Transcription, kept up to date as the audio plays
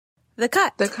The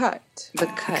cut. The cut. The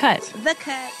cut. The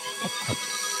cut.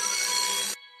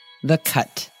 The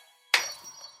cut.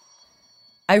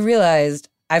 I realized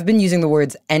I've been using the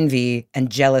words envy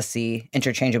and jealousy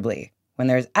interchangeably, when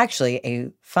there's actually a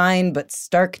fine but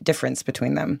stark difference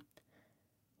between them.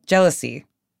 Jealousy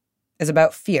is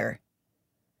about fear.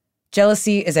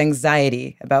 Jealousy is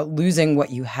anxiety about losing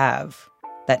what you have,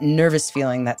 that nervous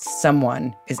feeling that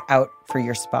someone is out for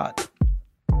your spot.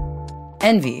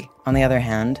 Envy, on the other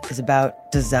hand, is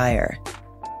about desire.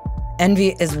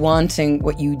 Envy is wanting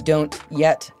what you don't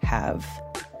yet have.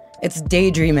 It's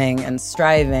daydreaming and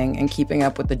striving and keeping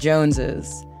up with the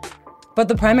Joneses. But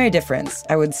the primary difference,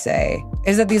 I would say,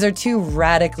 is that these are two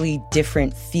radically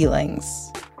different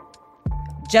feelings.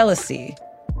 Jealousy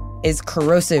is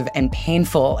corrosive and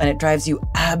painful, and it drives you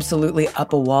absolutely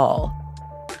up a wall.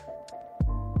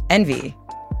 Envy,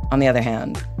 on the other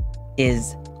hand,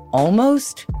 is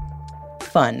almost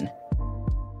fun.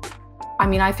 I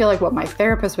mean, I feel like what my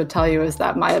therapist would tell you is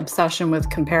that my obsession with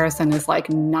comparison is like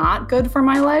not good for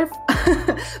my life.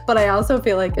 But I also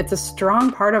feel like it's a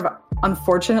strong part of,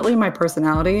 unfortunately, my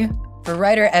personality. For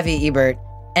writer Evie Ebert,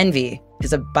 envy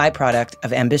is a byproduct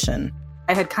of ambition.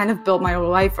 I had kind of built my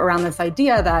life around this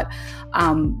idea that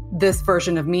this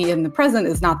version of me in the present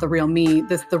is not the real me.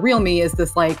 The real me is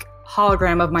this like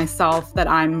hologram of myself that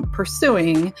I'm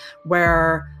pursuing,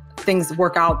 where things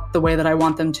work out the way that I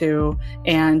want them to,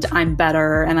 and I'm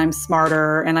better, and I'm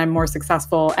smarter, and I'm more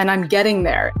successful, and I'm getting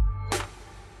there.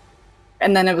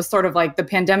 And then it was sort of like the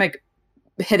pandemic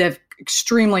hit an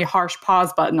extremely harsh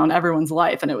pause button on everyone's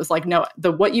life. And it was like, no,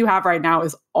 what you have right now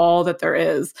is all that there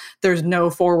is. There's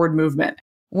no forward movement.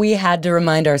 We had to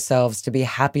remind ourselves to be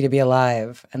happy to be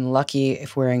alive and lucky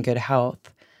if we're in good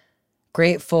health.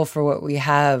 Grateful for what we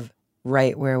have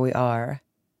right where we are.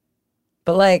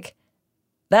 But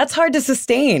that's hard to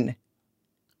sustain.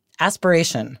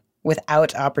 Aspiration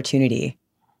without opportunity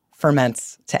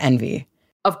ferments to envy.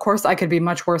 Of course, I could be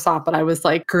much worse off, but I was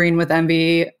like green with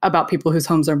envy about people whose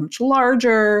homes are much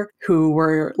larger, who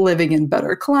were living in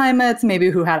better climates, maybe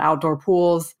who had outdoor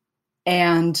pools.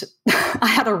 And I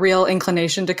had a real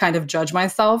inclination to kind of judge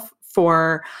myself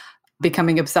for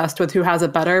becoming obsessed with who has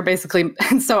it better, basically.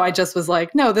 And so I just was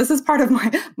like, no, this is part of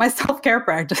my self-care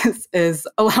practice, is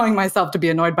allowing myself to be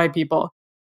annoyed by people.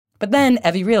 But then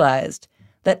Evie realized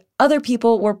that other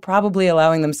people were probably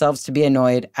allowing themselves to be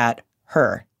annoyed at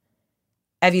her.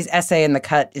 Evie's essay in The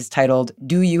Cut is titled,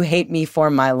 "Do You Hate Me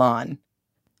for My Lawn?"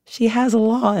 She has a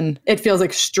lawn. It feels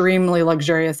extremely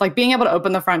luxurious. Like being able to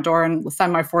open the front door and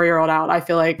send my 4-year-old out, I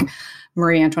feel like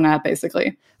Marie Antoinette,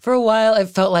 basically. For a while, it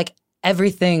felt like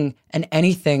everything and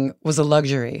anything was a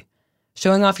luxury.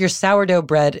 Showing off your sourdough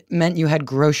bread meant you had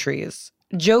groceries.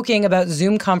 Joking about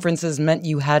Zoom conferences meant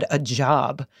you had a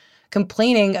job.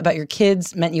 Complaining about your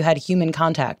kids meant you had human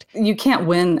contact. You can't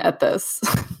win at this.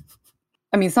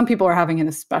 I mean, some people are having an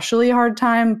especially hard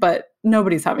time, but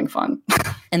nobody's having fun.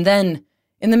 And then,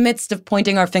 in the midst of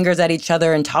pointing our fingers at each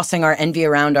other and tossing our envy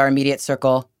around our immediate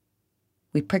circle,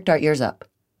 we pricked our ears up,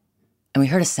 and we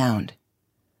heard a sound.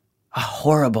 A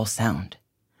horrible sound.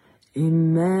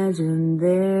 Imagine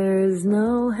there's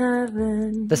no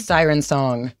heaven. The siren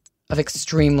song of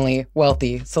extremely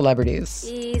wealthy celebrities.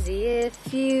 Easy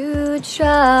if you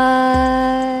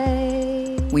try.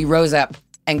 We rose up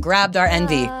and grabbed our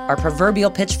envy, our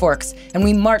proverbial pitchforks, and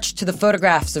we marched to the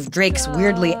photographs of Drake's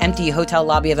weirdly empty hotel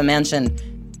lobby of a mansion.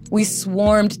 We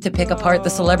swarmed to pick apart the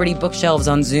celebrity bookshelves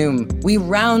on Zoom. We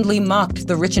roundly mocked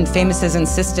the rich and famous's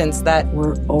insistence that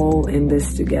we're all in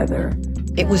this together.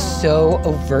 It was so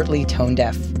overtly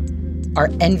tone-deaf. Our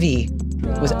envy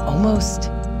was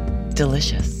almost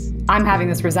delicious. I'm having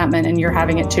this resentment and you're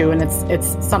having it too, and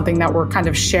it's something that we're kind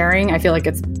of sharing. I feel like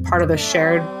it's part of the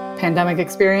shared pandemic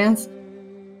experience.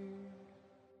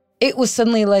 It was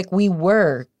suddenly like we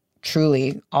were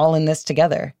truly all in this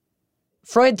together.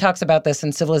 Freud talks about this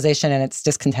in Civilization and Its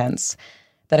Discontents,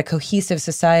 that a cohesive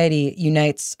society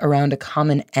unites around a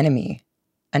common enemy,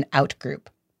 an outgroup.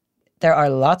 There are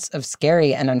lots of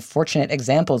scary and unfortunate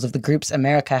examples of the groups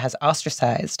America has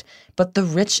ostracized, but the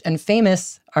rich and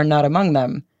famous are not among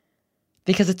them,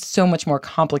 because it's so much more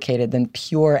complicated than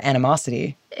pure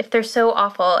animosity. If they're so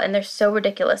awful and they're so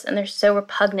ridiculous and they're so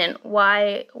repugnant,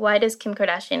 why does Kim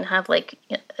Kardashian have like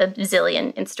a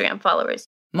zillion Instagram followers?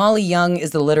 Molly Young is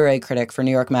the literary critic for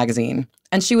New York Magazine,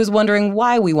 and she was wondering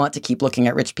why we want to keep looking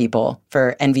at rich people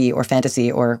for envy or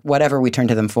fantasy or whatever we turn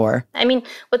to them for. I mean,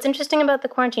 what's interesting about the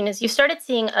quarantine is you started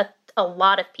seeing a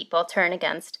lot of people turn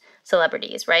against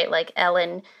celebrities, right? Like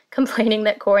Ellen complaining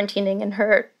that quarantining in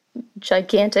her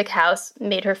gigantic house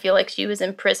made her feel like she was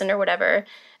in prison or whatever.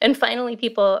 And finally,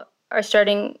 people are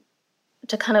starting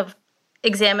to kind of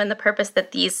examine the purpose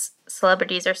that these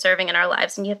celebrities are serving in our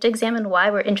lives, and you have to examine why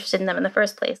we're interested in them in the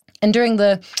first place. And during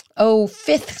the,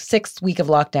 fifth, sixth week of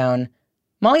lockdown,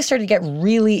 Molly started to get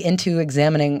really into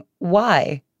examining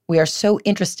why we are so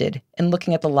interested in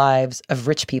looking at the lives of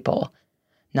rich people.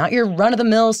 Not your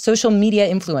run-of-the-mill social media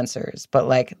influencers, but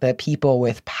like the people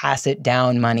with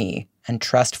pass-it-down money and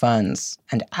trust funds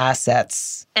and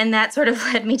assets. And that sort of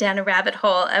led me down a rabbit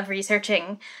hole of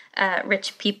researching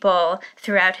rich people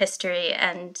throughout history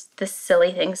and the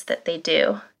silly things that they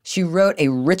do. She wrote a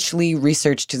richly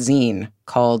researched zine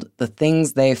called The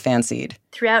Things They Fancied.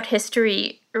 Throughout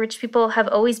history, rich people have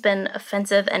always been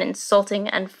offensive and insulting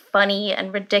and funny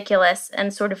and ridiculous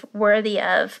and sort of worthy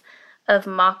of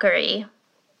mockery.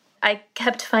 I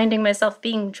kept finding myself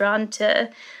being drawn to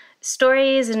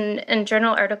stories and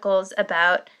journal articles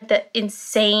about the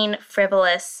insane,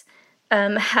 frivolous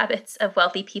habits of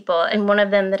wealthy people. And one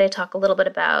of them that I talk a little bit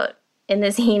about in the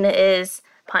zine is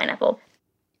pineapple.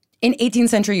 In 18th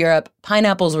century Europe,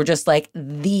 pineapples were just like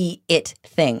the it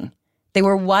thing. They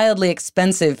were wildly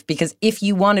expensive because if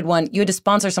you wanted one, you had to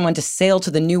sponsor someone to sail to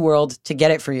the New World to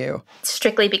get it for you.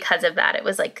 Strictly because of that, it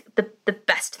was like the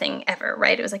best thing ever,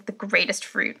 right? It was like the greatest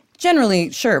fruit.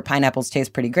 Generally, sure, pineapples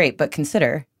taste pretty great, but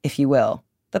consider, if you will,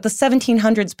 that the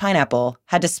 1700s pineapple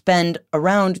had to spend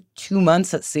around 2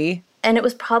 months at sea. And it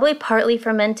was probably partly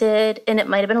fermented, and it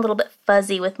might have been a little bit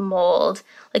fuzzy with mold.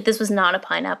 Like, this was not a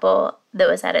pineapple that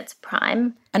was at its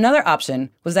prime. Another option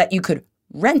was that you could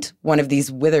rent one of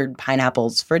these withered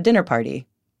pineapples for a dinner party.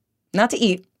 Not to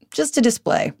eat, just to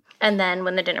display. And then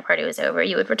when the dinner party was over,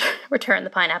 you would return the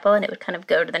pineapple, and it would kind of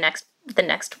go to the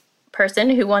next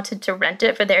person who wanted to rent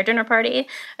it for their dinner party.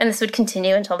 And this would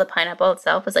continue until the pineapple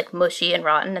itself was like mushy and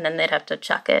rotten, and then they'd have to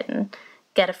chuck it and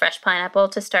get a fresh pineapple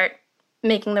to start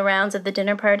making the rounds of the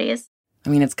dinner parties. I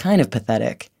mean, it's kind of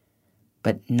pathetic,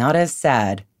 but not as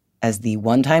sad as the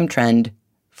one-time trend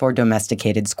for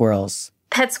domesticated squirrels.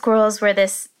 Pet squirrels were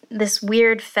this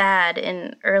weird fad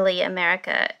in early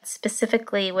America,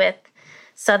 specifically with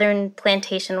Southern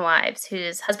plantation wives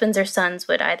whose husbands or sons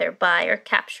would either buy or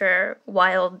capture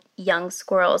wild young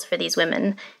squirrels for these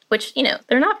women, which, you know,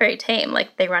 they're not very tame.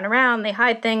 Like, they run around, they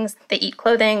hide things, they eat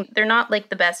clothing. They're not like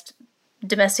the best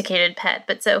domesticated pet.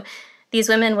 But so these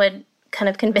women would kind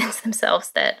of convince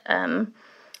themselves that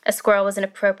a squirrel was an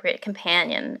appropriate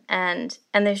companion. And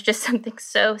there's just something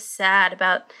so sad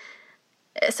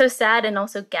and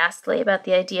also ghastly about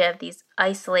the idea of these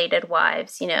isolated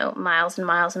wives, you know, miles and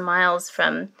miles and miles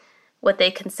from what they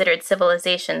considered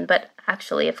civilization, but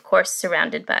actually, of course,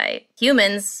 surrounded by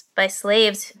humans, by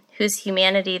slaves whose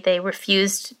humanity they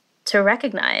refused to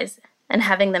recognize, and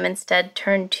having them instead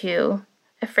turn to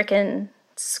a frickin'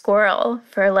 squirrel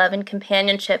for love and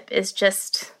companionship is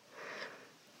just,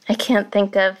 I can't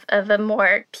think of a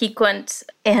more piquant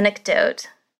anecdote.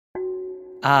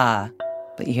 Ah,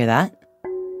 but you hear that?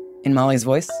 In Molly's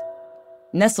voice?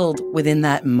 Nestled within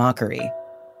that mockery,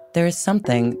 there is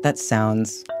something that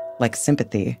sounds like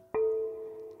sympathy.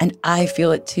 And I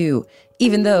feel it too,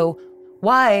 even though,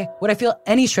 why would I feel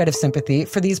any shred of sympathy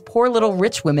for these poor little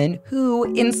rich women who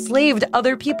enslaved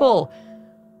other people?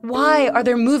 Why are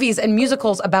there movies and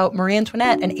musicals about Marie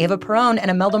Antoinette and Eva Peron and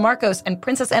Imelda Marcos and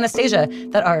Princess Anastasia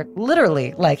that are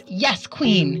literally like, yes,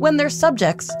 queen, when their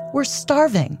subjects were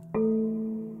starving?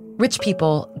 Rich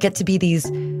people get to be these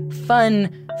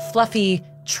fun, fluffy,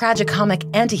 tragicomic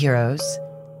antiheroes,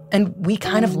 and we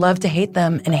kind of love to hate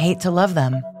them and hate to love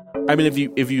them. I mean,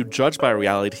 if you judge by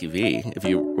reality TV, if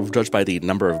you judge by the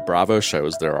number of Bravo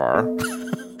shows there are,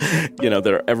 you know,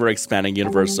 their ever-expanding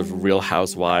universe of Real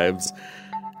Housewives,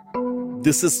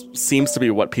 this seems to be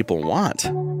what people want,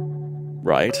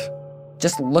 right?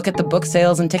 Just look at the book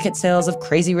sales and ticket sales of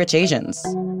Crazy Rich Asians.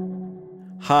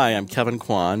 Hi, I'm Kevin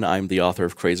Kwan. I'm the author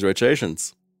of Crazy Rich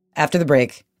Asians. After the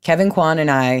break, Kevin Kwan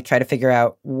and I try to figure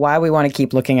out why we want to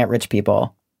keep looking at rich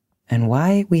people and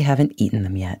why we haven't eaten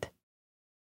them yet.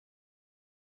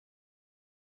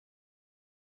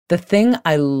 The thing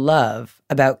I love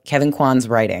about Kevin Kwan's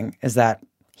writing is that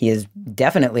he is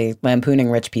definitely lampooning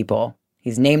rich people.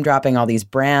 He's name-dropping all these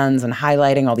brands and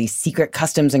highlighting all these secret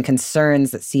customs and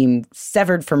concerns that seem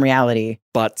severed from reality.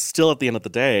 But still, at the end of the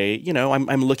day, you know,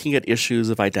 I'm looking at issues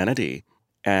of identity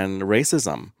and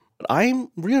racism. I'm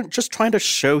really just trying to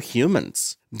show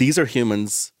humans. These are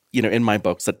humans, you know, in my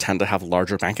books that tend to have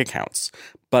larger bank accounts.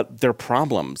 But their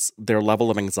problems, their level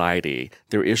of anxiety,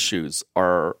 their issues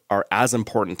are as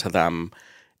important to them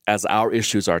as our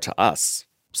issues are to us.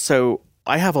 So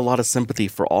I have a lot of sympathy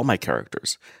for all my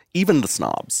characters, even the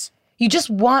snobs. You just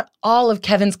want all of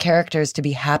Kevin's characters to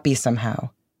be happy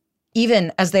somehow.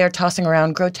 even as they are tossing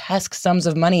around grotesque sums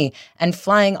of money and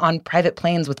flying on private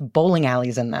planes with bowling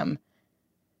alleys in them.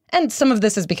 And some of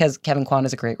this is because Kevin Kwan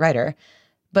is a great writer.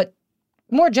 But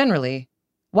more generally,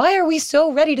 why are we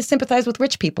so ready to sympathize with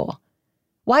rich people?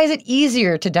 Why is it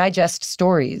easier to digest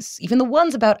stories, even the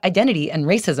ones about identity and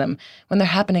racism, when they're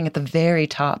happening at the very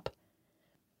top?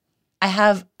 I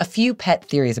have a few pet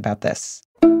theories about this.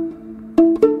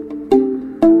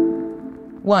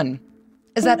 One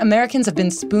is that Americans have been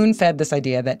spoon-fed this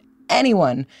idea that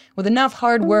anyone with enough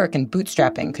hard work and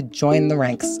bootstrapping could join the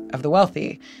ranks of the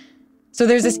wealthy. So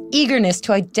there's this eagerness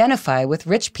to identify with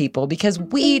rich people because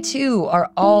we, too,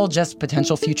 are all just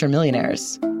potential future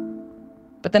millionaires.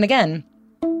 But then again,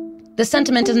 the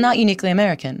sentiment is not uniquely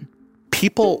American.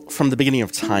 People from the beginning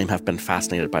of time have been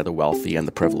fascinated by the wealthy and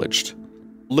the privileged.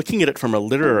 Looking at it from a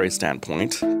literary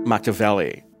standpoint,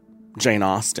 Machiavelli, Jane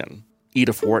Austen,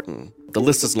 Edith Wharton, the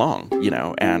list is long,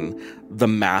 and the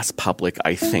mass public,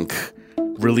 I think,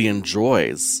 really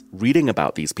enjoys reading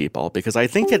about these people because I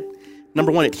think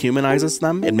number one, it humanizes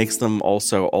them. It makes them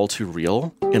also all too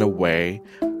real in a way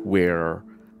where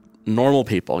normal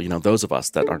people, those of us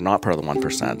that are not part of the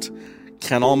 1%,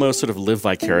 can almost sort of live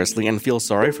vicariously and feel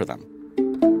sorry for them.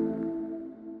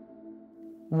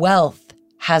 Wealth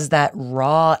has that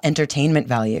raw entertainment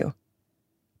value.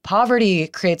 Poverty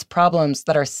creates problems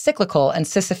that are cyclical and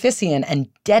Sisyphusian and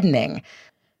deadening.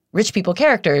 Rich people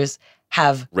characters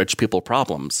have rich people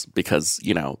problems because,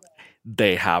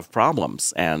 they have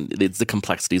problems. And it's the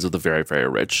complexities of the very, very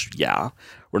rich. Yeah,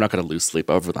 we're not going to lose sleep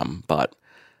over them. But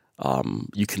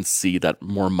you can see that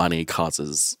more money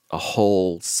causes a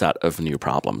whole set of new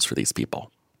problems for these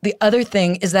people. The other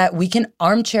thing is that we can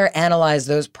armchair analyze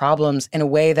those problems in a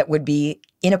way that would be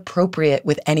inappropriate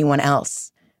with anyone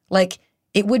else. Like,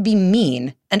 it would be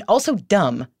mean and also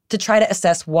dumb to try to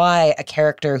assess why a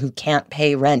character who can't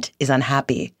pay rent is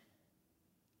unhappy.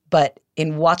 But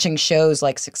in watching shows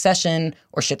like Succession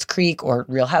or Schitt's Creek or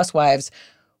Real Housewives,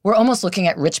 we're almost looking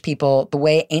at rich people the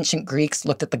way ancient Greeks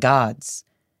looked at the gods.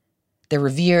 They're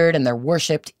revered and they're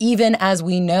worshipped, even as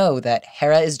we know that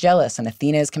Hera is jealous and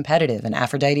Athena is competitive and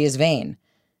Aphrodite is vain.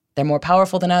 They're more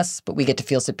powerful than us, but we get to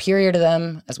feel superior to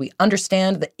them as we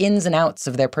understand the ins and outs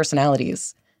of their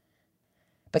personalities.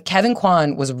 But Kevin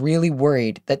Kwan was really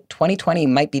worried that 2020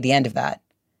 might be the end of that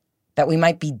we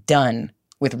might be done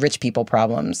with rich people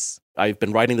problems. I've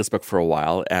been writing this book for a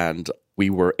while, and we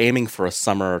were aiming for a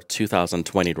summer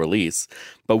 2020 release,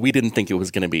 but we didn't think it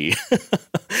was going to be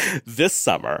this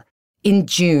summer. In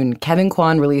June, Kevin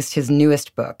Kwan released his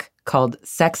newest book called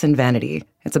Sex and Vanity.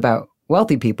 It's about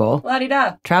wealthy people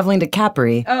La-di-da. traveling to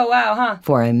Capri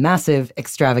for a massive,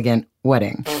 extravagant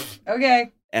wedding.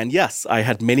 Okay. And yes, I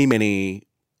had many, many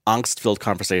angst-filled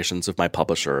conversations with my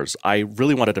publishers. I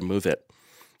really wanted to move it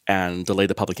and delay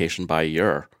the publication by a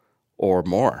year or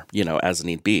more, as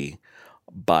need be.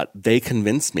 But they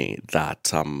convinced me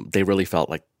that they really felt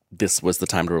like this was the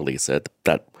time to release it,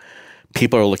 that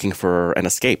people are looking for an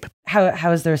escape. How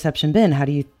has the reception been? How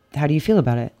do you feel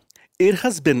about it? It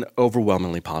has been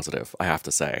overwhelmingly positive, I have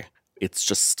to say. It's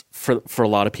just, for a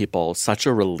lot of people, such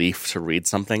a relief to read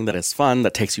something that is fun,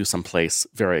 that takes you someplace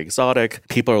very exotic.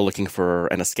 People are looking for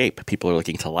an escape. People are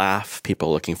looking to laugh. People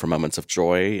are looking for moments of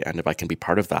joy. And if I can be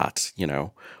part of that,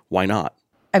 why not?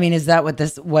 I mean, is that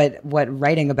what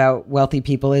writing about wealthy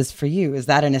people is for you? Is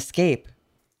that an escape?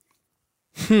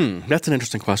 That's an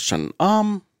interesting question.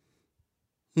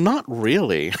 Not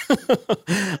really.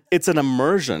 It's an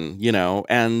immersion,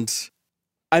 and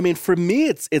I mean, for me,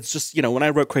 it's just, when I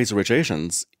wrote Crazy Rich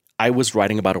Asians, I was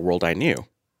writing about a world I knew,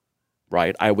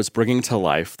 right? I was bringing to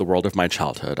life the world of my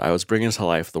childhood. I was bringing to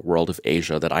life the world of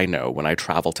Asia that I know when I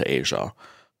travel to Asia.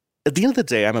 At the end of the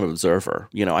day, I'm an observer.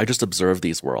 I just observe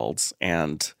these worlds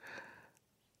and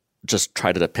just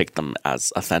try to depict them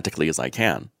as authentically as I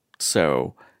can.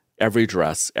 So every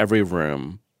dress, every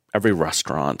room, every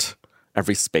restaurant,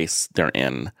 every space they're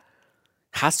in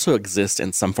has to exist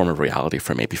in some form of reality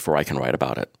for me before I can write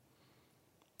about it.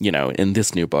 In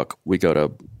this new book, we go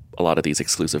to a lot of these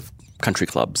exclusive country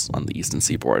clubs on the Eastern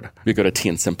Seaboard. We go to Tea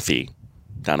and Sympathy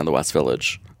down in the West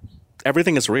Village.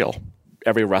 Everything is real.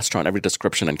 Every restaurant, every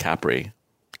description in Capri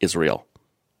is real.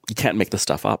 You can't make this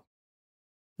stuff up.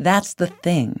 That's the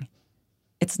thing.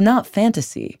 It's not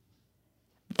fantasy.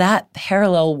 That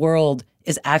parallel world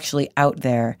is actually out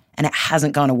there, and it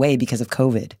hasn't gone away because of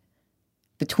COVID.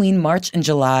 Between March and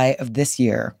July of this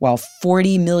year, while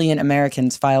 40 million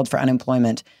Americans filed for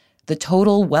unemployment, the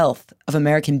total wealth of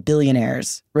American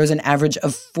billionaires rose an average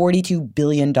of $42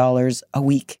 billion a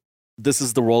week. This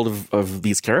is the world of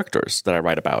these characters that I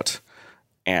write about.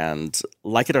 And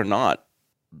like it or not,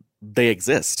 they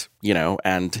exist,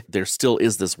 and there still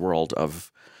is this world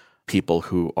of people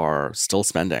who are still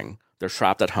spending. They're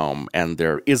trapped at home, and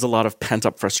there is a lot of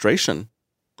pent-up frustration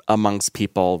amongst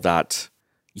people that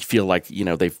you feel like,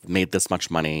 they've made this much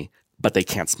money, but they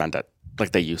can't spend it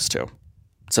like they used to.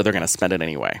 So they're going to spend it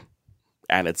anyway.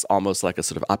 And it's almost like a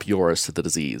sort of up yours to the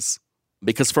disease.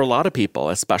 Because for a lot of people,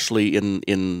 especially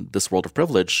in this world of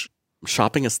privilege,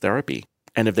 shopping is therapy.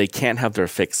 And if they can't have their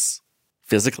fix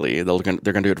physically, they're going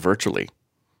to do it virtually.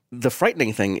 The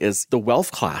frightening thing is the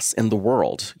wealth class in the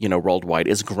world, worldwide,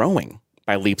 is growing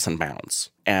by leaps and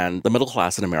bounds. And the middle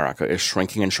class in America is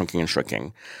shrinking and shrinking and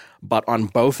shrinking. But on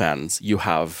both ends, you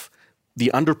have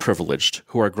the underprivileged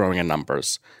who are growing in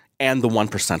numbers and the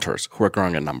 1%ers who are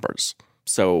growing in numbers.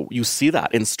 So you see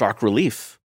that in stark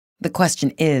relief. The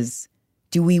question is,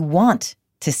 do we want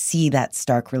to see that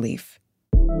stark relief?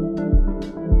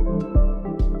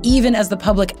 Even as the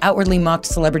public outwardly mocked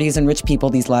celebrities and rich people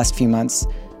these last few months,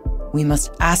 we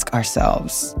must ask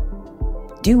ourselves,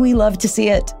 do we love to see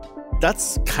it?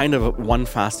 That's kind of one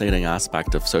fascinating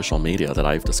aspect of social media that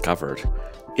I've discovered.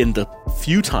 In the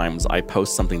few times I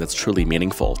post something that's truly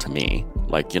meaningful to me,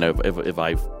 like, if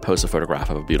I post a photograph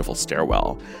of a beautiful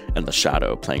stairwell and the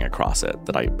shadow playing across it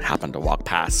that I happen to walk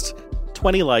past,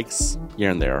 20 likes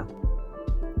here and there.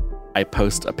 I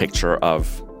post a picture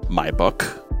of my book,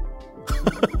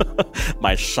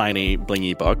 my shiny,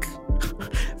 blingy book,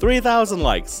 3,000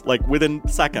 likes, like within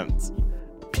seconds.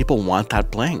 People want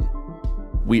that bling.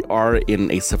 We are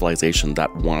in a civilization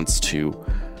that wants to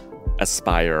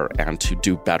aspire and to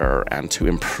do better and to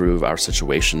improve our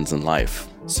situations in life.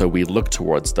 So we look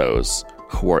towards those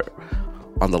who are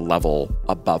on the level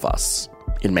above us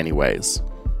in many ways.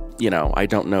 I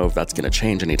don't know if that's going to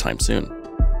change anytime soon.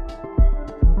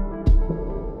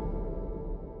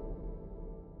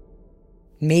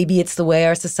 Maybe it's the way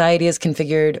our society is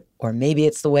configured, or maybe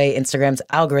it's the way Instagram's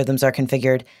algorithms are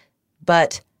configured.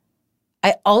 But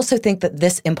I also think that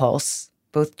this impulse,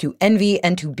 both to envy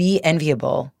and to be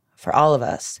enviable for all of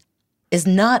us, is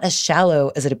not as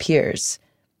shallow as it appears.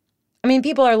 I mean,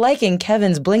 people are liking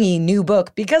Kevin's blingy new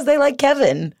book because they like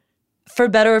Kevin. For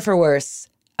better or for worse,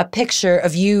 a picture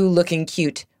of you looking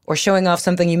cute or showing off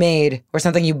something you made or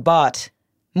something you bought,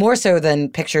 more so than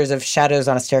pictures of shadows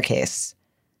on a staircase,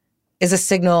 is a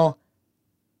signal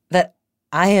that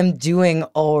I am doing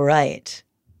all right.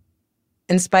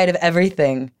 In spite of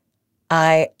everything,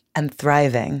 I am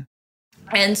thriving.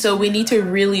 And so we need to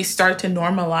really start to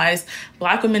normalize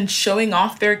Black women showing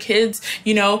off their kids,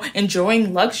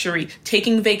 enjoying luxury,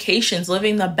 taking vacations,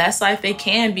 living the best life they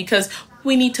can, because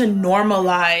we need to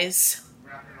normalize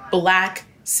Black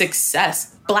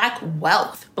success, Black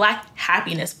wealth, Black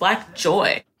happiness, Black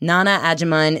joy. Nana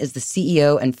Adjumine is the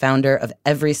CEO and founder of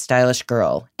Every Stylish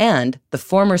Girl and the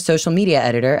former social media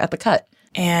editor at The Cut.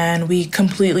 And we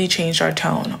completely changed our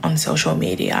tone on social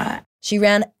media. She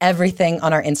ran everything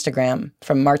on our Instagram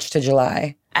from March to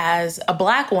July. As a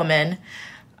Black woman,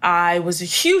 I was a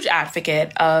huge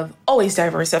advocate of always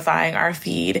diversifying our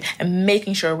feed and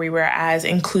making sure we were as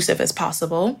inclusive as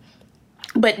possible.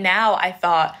 But now I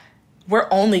thought, we're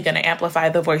only going to amplify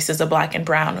the voices of Black and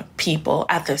brown people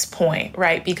at this point,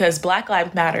 right? Because Black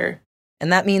lives matter.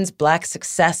 And that means Black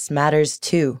success matters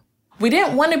too. We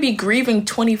didn't want to be grieving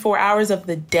 24 hours of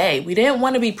the day. We didn't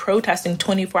want to be protesting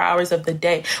 24 hours of the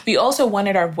day. We also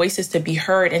wanted our voices to be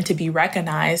heard and to be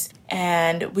recognized.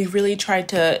 And we really tried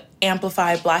to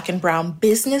amplify Black and brown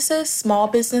businesses, small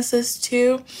businesses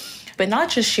too, but not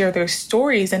just share their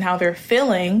stories and how they're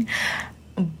feeling,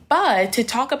 but to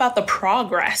talk about the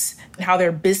progress and how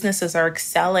their businesses are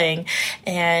excelling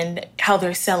and how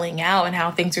they're selling out and how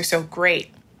things are so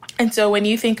great. And so when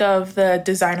you think of the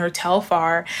designer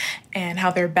Telfar and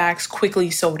how their bags quickly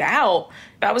sold out,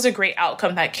 that was a great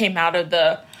outcome that came out of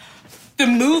the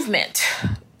movement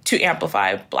to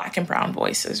amplify Black and brown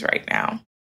voices right now.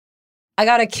 I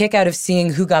got a kick out of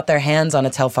seeing who got their hands on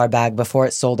a Telfar bag before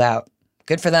it sold out.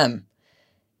 Good for them.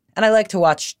 And I like to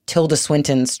watch Tilda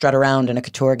Swinton strut around in a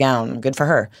couture gown. Good for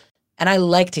her. And I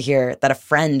like to hear that a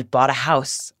friend bought a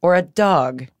house or a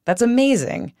dog. That's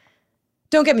amazing.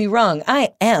 Don't get me wrong,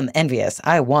 I am envious.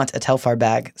 I want a Telfar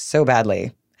bag so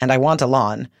badly, and I want a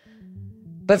lawn.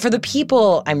 But for the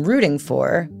people I'm rooting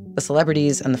for, the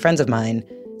celebrities and the friends of mine,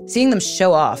 seeing them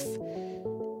show off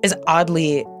is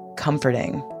oddly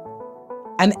comforting.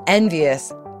 I'm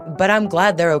envious, but I'm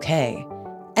glad they're okay.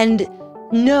 And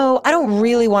no, I don't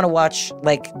really want to watch,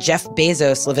 Jeff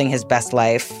Bezos living his best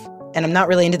life, and I'm not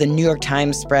really into the New York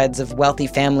Times spreads of wealthy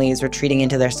families retreating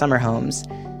into their summer homes.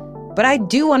 But I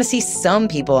do want to see some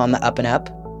people on the up and up,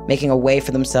 making a way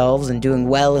for themselves and doing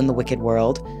well in the wicked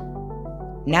world.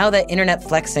 Now that internet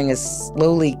flexing is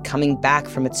slowly coming back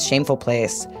from its shameful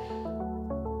place,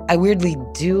 I weirdly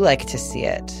do like to see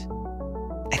it.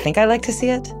 I think I like to see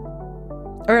it.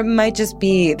 Or it might just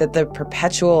be that the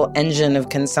perpetual engine of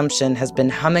consumption has been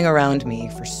humming around me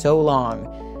for so long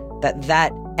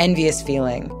that envious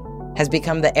feeling has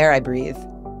become the air I breathe.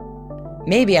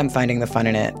 Maybe I'm finding the fun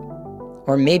in it.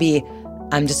 Or maybe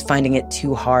I'm just finding it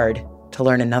too hard to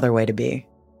learn another way to be.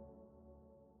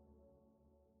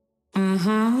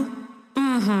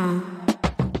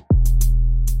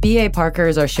 B.A. Parker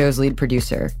is our show's lead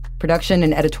producer. Production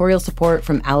and editorial support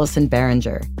from Allison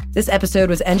Behringer. This episode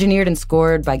was engineered and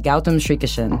scored by Gautam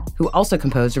Srikishan, who also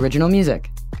composed original music.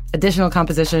 Additional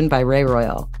composition by Ray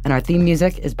Royal, and our theme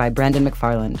music is by Brandon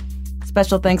McFarland.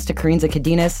 Special thanks to Karinza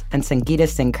Kadinas and Sangeeta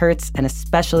Singh Kurtz, and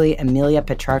especially Amelia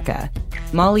Petrarca.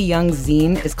 Molly Young's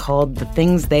zine is called The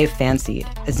Things They Fancied,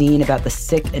 a zine about the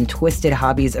sick and twisted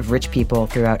hobbies of rich people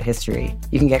throughout history.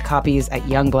 You can get copies at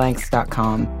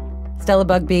youngblanks.com. Stella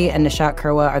Bugbee and Nishat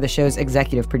Kurwa are the show's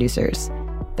executive producers.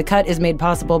 The Cut is made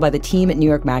possible by the team at New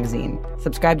York Magazine.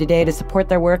 Subscribe today to support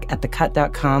their work at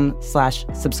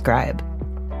thecut.com/subscribe.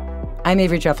 I'm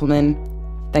Avery Trufelman.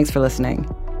 Thanks for listening.